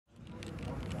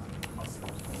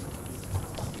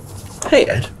Hey,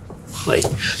 Ed. Hi.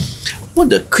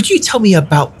 Wonder, could you tell me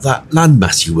about that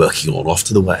landmass you're working on off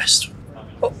to the west?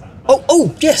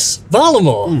 Oh, yes,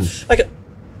 Varlamore.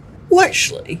 Well,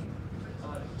 actually,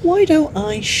 why don't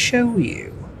I show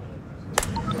you?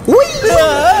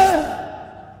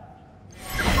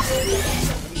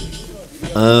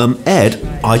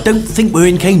 Ed, I don't think we're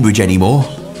in Cambridge anymore.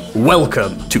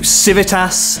 Welcome to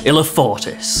Civitas Illa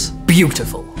Fortis.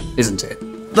 Beautiful, isn't it?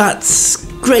 That's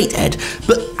great, Ed,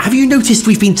 but have you noticed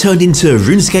we've been turned into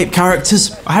RuneScape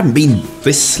characters? I haven't been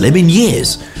this slim in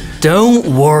years.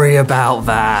 Don't worry about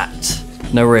that.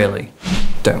 No, really,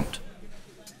 don't.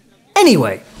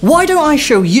 Anyway, why don't I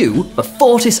show you the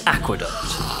Fortis Aqueduct?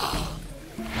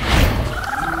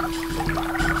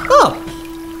 Oh,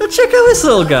 check out this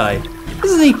little guy.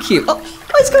 Isn't he cute? Oh,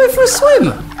 he's going for a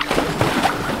swim.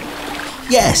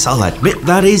 Yes, I'll admit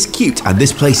that is cute, and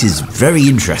this place is very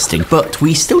interesting, but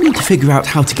we still need to figure out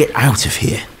how to get out of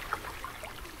here.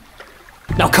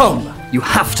 Now come, you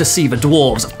have to see the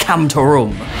dwarves of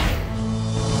Camtorum.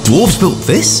 Dwarves built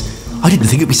this? I didn't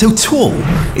think it'd be so tall.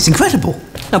 It's incredible.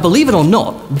 Now believe it or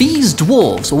not, these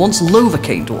dwarves were once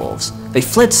Lovercane dwarves. They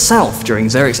fled south during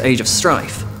Xeric's Age of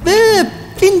Strife. They're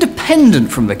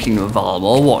independent from the Kingdom of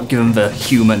Varlamore, given the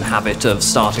human habit of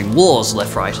starting wars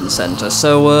left, right and centre,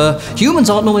 so humans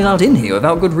aren't normally allowed in here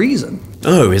without good reason.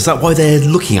 Oh, is that why they're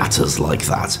looking at us like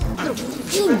that?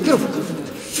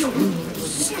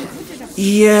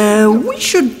 Yeah, we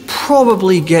should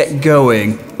probably get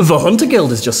going. The Hunter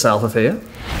Guild is just south of here.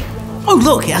 Oh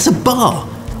look, it has a bar.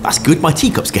 That's good, my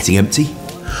teacup's getting empty.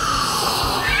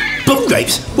 Bum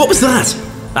grapes, what was that?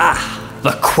 Ah,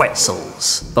 the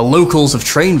Quetzals. The locals have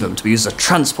trained them to use a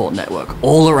transport network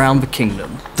all around the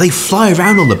kingdom. They fly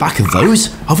around on the back of those?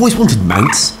 I've always wanted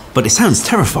mounts, but it sounds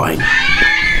terrifying.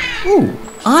 Ooh,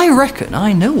 I reckon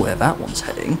I know where that one's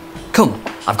heading. Come,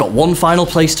 I've got one final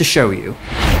place to show you.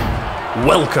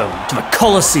 Welcome to the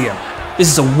Colosseum. This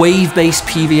is a wave-based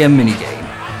PvM minigame.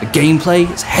 The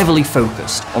gameplay is heavily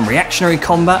focused on reactionary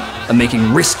combat and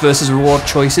making risk versus reward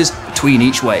choices between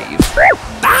each wave.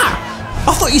 Ah!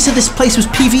 I thought you said this place was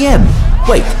PvM.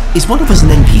 Wait, is one of us an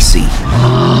NPC?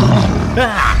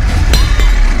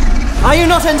 Are you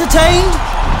not entertained?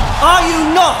 Are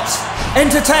you not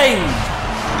entertained?